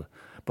as well.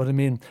 But I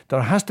mean,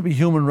 there has to be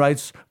human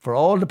rights for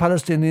all the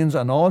Palestinians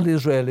and all the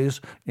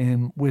Israelis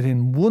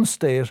within one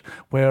state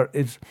where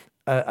it's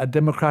a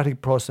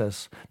democratic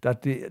process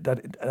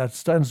that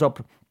stands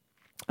up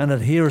and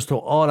adheres to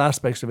all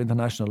aspects of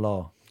international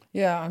law.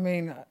 Yeah, I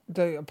mean,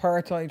 the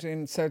apartheid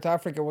in South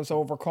Africa was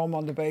overcome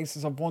on the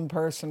basis of one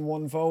person,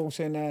 one vote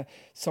in a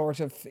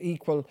sort of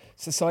equal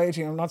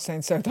society. I'm not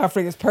saying South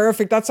Africa is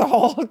perfect. That's a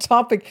whole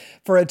topic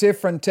for a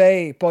different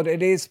day, but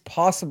it is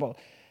possible.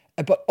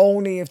 but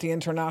only if the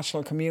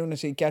international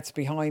community gets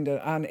behind it.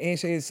 And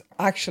it is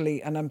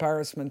actually an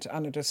embarrassment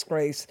and a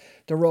disgrace,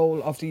 the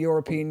role of the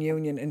European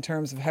Union in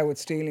terms of how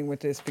it's dealing with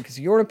this, because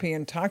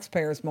European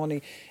taxpayers'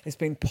 money is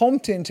being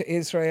pumped into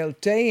Israel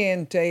day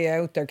in, day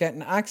out. They're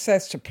getting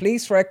access to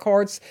police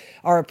records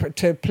or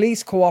to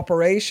police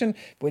cooperation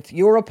with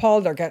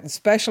Europol. They're getting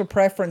special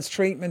preference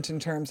treatment in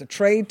terms of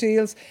trade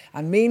deals.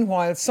 And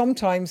meanwhile,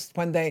 sometimes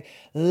when they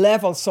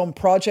level some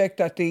project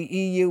that the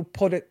EU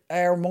put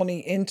our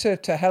money into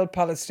to help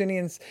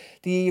Palestinians,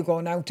 the EU go,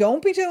 now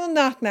don't be doing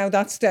that now,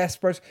 that's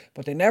desperate.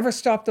 But they never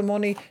stop the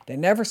money, they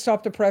never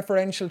stop the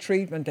preferential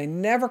treatment, they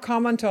never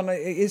comment on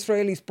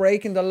Israelis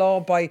breaking the law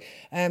by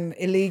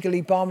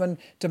illegally bombing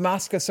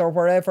Damascus or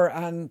wherever.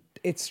 And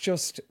it's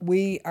just,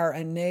 we are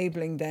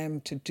enabling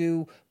them to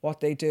do what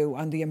they do.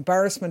 And the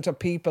embarrassment of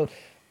people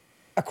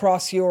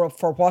across Europe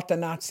for what the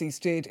Nazis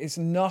did is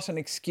not an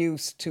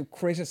excuse to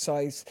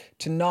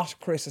not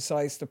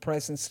criticise the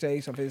present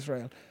state of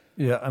Israel.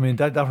 Yeah, I mean,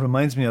 that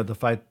reminds me of the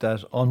fact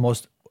that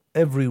almost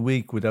every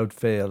week without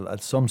fail,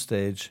 at some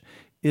stage,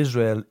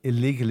 Israel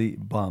illegally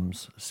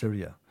bombs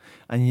Syria.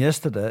 And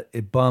yesterday,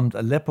 it bombed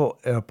Aleppo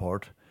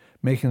airport,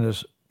 making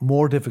it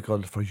more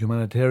difficult for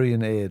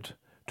humanitarian aid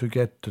to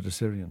get to the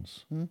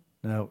Syrians.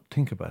 Now,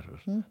 think about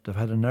it. They've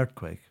had an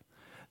earthquake.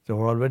 They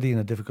were already in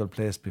a difficult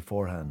place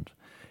beforehand.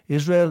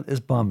 Israel is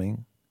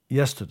bombing,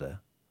 yesterday,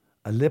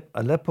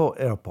 Aleppo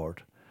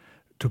airport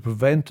to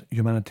prevent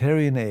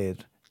humanitarian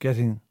aid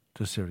getting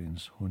to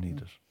Syrians who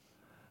need it.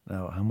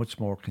 Now, how much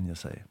more can you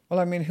say? Well,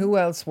 I mean, who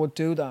else would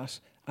do that?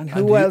 And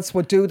who else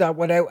would do that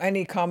without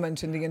any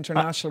comment in the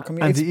international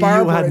community? And the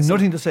EU had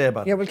nothing to say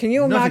about it. Yeah, well, can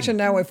you imagine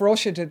now if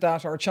Russia did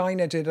that, or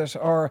China did it,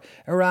 or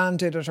Iran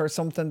did it, or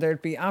something?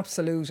 There'd be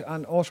absolute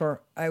and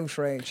utter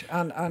outrage,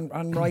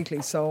 and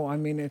rightly so. I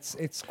mean,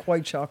 it's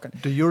quite shocking.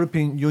 The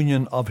European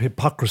Union of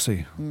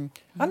hypocrisy. And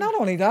not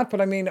only that,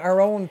 but I mean, our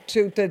own,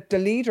 the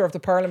leader of the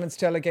Parliament's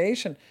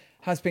delegation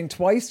has been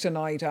twice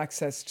denied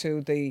access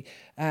to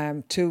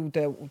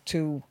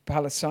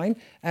Palestine.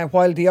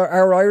 While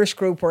our Irish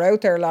group were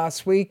out there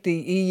last week, the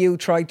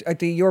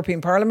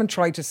European Parliament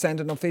tried to send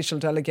an official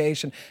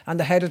delegation, and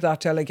the head of that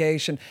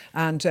delegation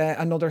and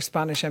another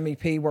Spanish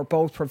MEP were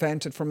both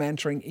prevented from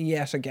entering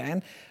yet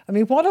again. I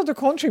mean, what other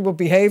country would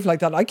behave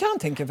like that? I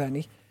can't think of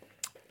any.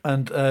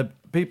 And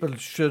people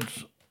should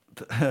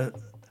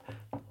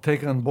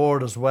take on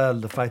board as well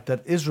the fact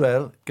that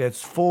Israel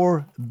gets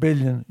 4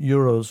 billion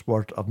euros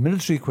worth of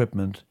military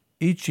equipment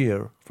each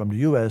year from the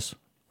US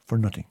for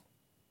nothing.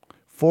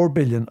 4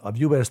 billion of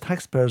US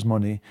taxpayers'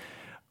 money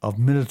of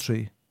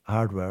military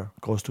hardware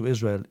goes to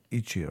Israel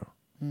each year.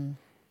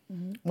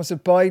 Was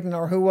it Biden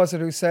or who was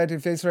it who said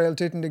if Israel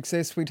didn't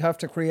exist, we'd have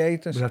to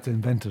create it? We'd have to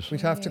invent it.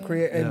 We'd have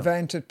to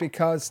invent it,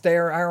 because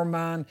they're our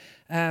man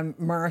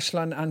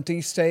marshalling and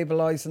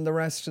destabilising the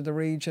rest of the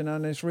region,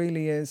 and it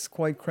really is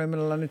quite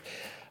criminal. And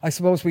I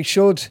suppose we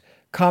should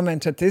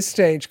comment at this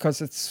stage,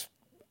 because it's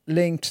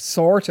linked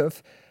sort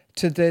of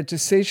to the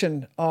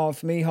decision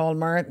of Micheál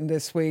Martin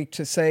this week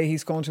to say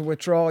he's going to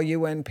withdraw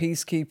UN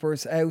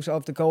peacekeepers out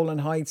of the Golan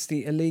Heights,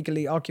 the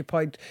illegally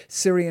occupied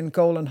Syrian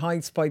Golan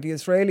Heights by the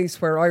Israelis,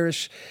 where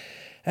Irish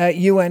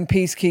UN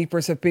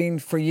peacekeepers have been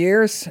for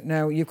years.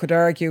 Now, you could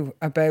argue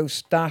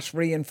about that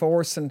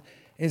reinforcing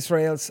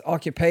Israel's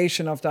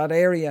occupation of that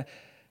area.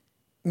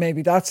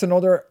 Maybe that's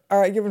another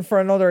argument for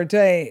another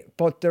day,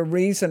 but the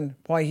reason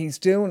why he's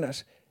doing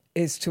it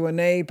is to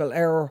enable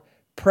our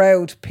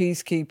proud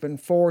peacekeeping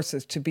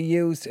forces to be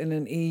used in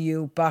an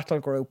EU battle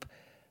group.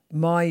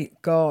 My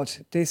God,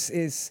 this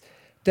is...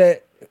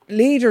 The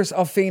leaders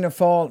of Fianna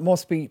Fáil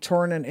must be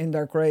turning in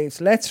their graves.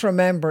 Let's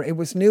remember, it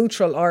was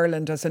neutral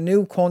Ireland as a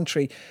new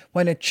country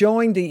when it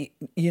joined the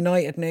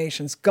United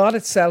Nations, got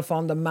itself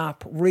on the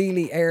map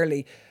really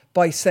early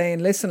by saying,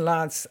 listen,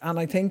 lads, and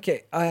I think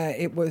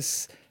it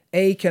was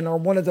Aiken or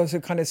one of those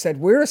who kind of said,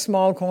 we're a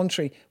small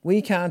country,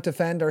 we can't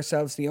defend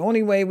ourselves. The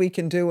only way we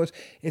can do it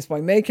is by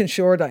making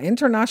sure that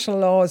international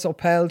law is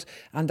upheld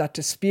and that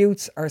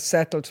disputes are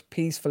settled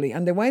peacefully.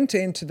 And they went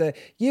into the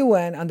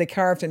UN and they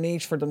carved a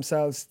niche for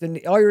themselves.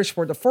 The Irish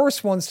were the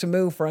first ones to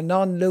move for a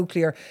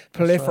non-nuclear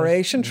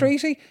proliferation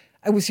treaty.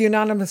 It was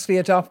unanimously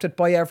adopted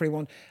by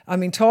everyone. I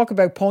mean, talk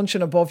about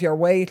punching above your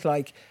weight.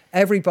 Like,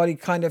 everybody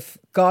kind of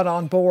got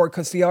on board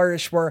because the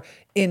Irish were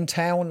in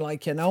town,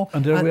 like, you know.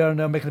 And there we are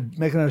now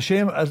making a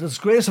shame, a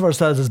disgrace of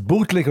ourselves as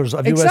bootlickers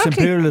of US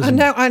imperialism. And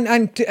now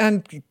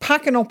and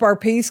packing up our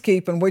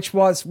peacekeeping, which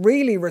was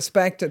really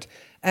respected.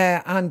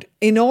 And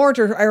in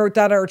order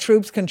that our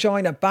troops can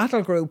join a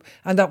battle group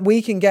and that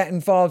we can get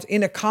involved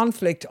in a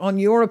conflict on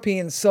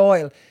European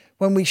soil,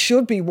 when we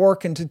should be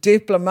working to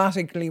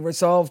diplomatically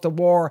resolve the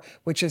war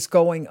which is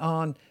going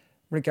on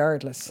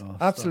regardless.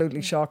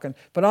 Absolutely shocking.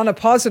 But on a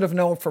positive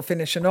note, for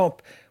finishing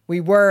up,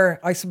 we were,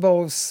 I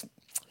suppose,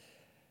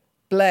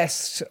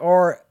 blessed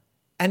or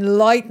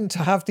enlightened to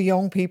have the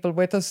young people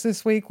with us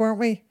this week, weren't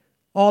we?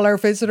 All our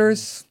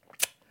visitors.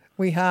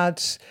 We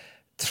had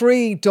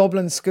 3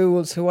 Dublin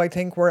schools who I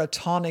think were a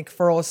tonic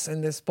for us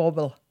in this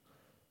bubble.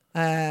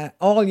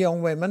 all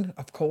young women,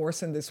 of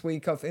course, in this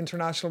week of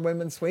International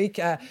Women's Week,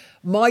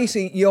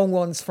 mighty young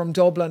ones from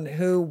Dublin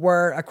who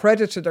were a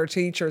credit to their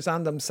teachers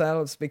and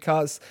themselves,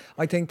 because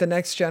I think the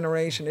next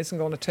generation isn't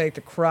going to take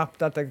the crap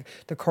that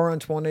the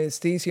current one is.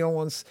 These young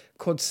ones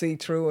could see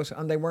through it,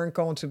 and they weren't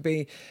going to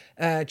be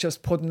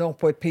just putting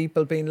up with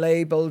people being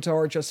labelled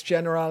or just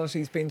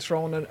generalities being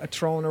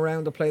thrown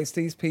around the place.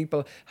 These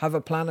people have a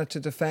planet to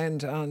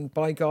defend, and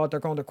by God, they're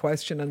going to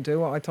question and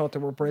do it. I thought they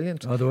were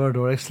brilliant. Oh, they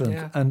were excellent.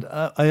 Yeah. And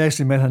I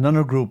actually met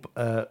another group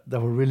that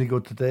were really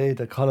good today,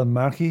 that Colin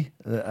Markey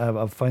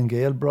of Fine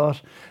Gael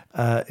brought.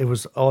 It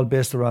was all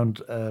based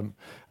around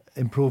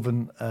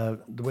improving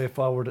the way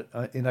forward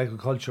in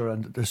agriculture,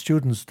 and the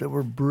students, they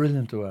were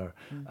brilliant. They were,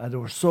 they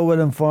were so well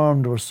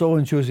informed, they were so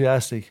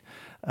enthusiastic.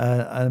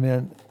 I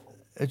mean,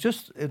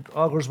 it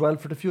augurs well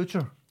for the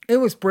future. It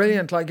was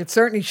brilliant. Like,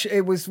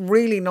 it was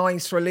really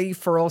nice relief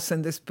for us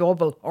in this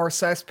bubble or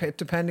cesspit,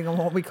 depending on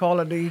what we call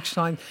it each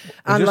time.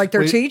 And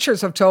their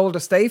teachers have told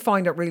us they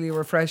find it really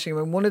refreshing.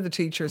 And one of the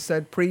teachers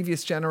said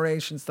previous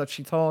generations that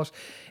she thought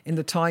in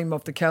the time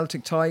of the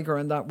Celtic Tiger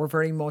and that were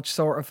very much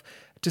sort of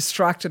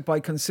distracted by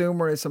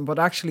consumerism, but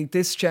actually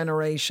this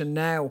generation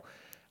now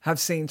have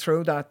seen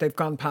through that. They've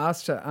gone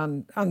past it,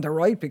 and they're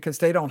right, because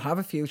they don't have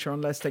a future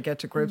unless they get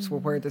to grips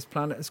with where this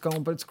planet is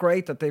going. But it's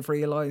great that they've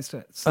realised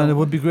it. So. And it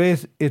would be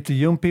great if the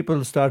young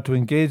people start to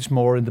engage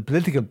more in the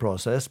political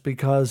process,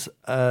 because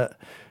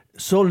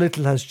so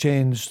little has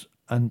changed,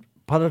 and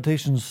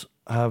politicians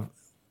have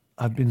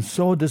been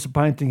so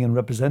disappointing in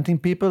representing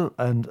people,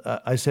 and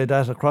I say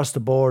that across the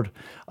board.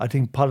 I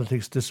think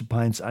politics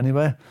disappoints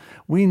anyway.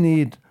 We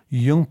need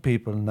young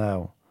people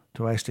now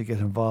to actually get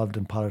involved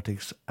in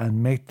politics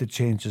and make the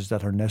changes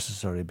that are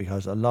necessary,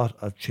 because a lot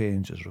of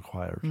change is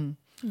required.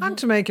 And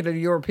to make it at a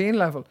European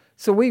level.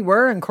 So we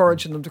were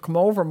encouraging them to come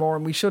over more,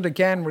 and we should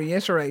again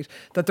reiterate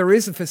that there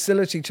is a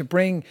facility to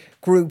bring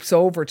groups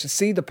over to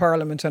see the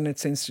Parliament and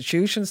its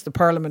institutions. The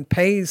Parliament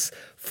pays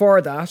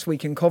for that. We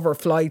can cover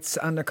flights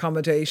and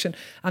accommodation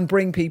and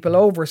bring people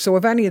over. So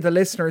if any of the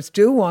listeners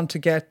do want to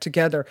get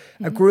together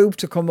a group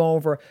to come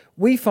over,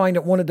 we find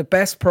it one of the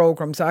best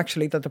programmes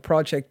actually that the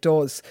project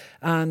does.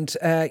 And,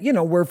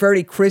 we're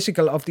very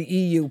critical of the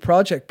EU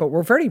project, but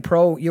we're very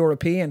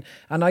pro-European.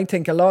 And I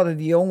think a lot of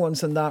the young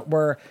ones in that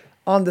were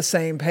on the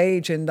same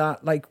page, in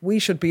that, like, we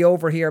should be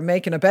over here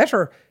making a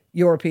better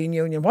European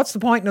Union. What's the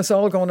point in us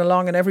all going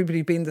along and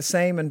everybody being the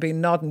same and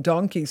being nodding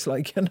donkeys?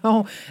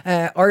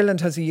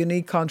 Ireland has a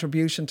unique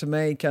contribution to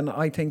make, and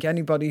I think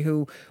anybody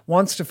who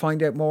wants to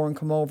find out more and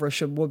come over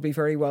would be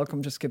very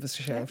welcome. Just give us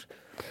a shout.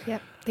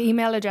 Yep. The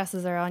email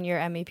addresses are on your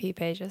MEP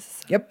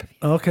pages. Yep.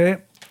 Okay. All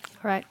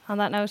right. On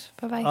that note,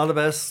 bye-bye. All the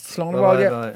best. Slán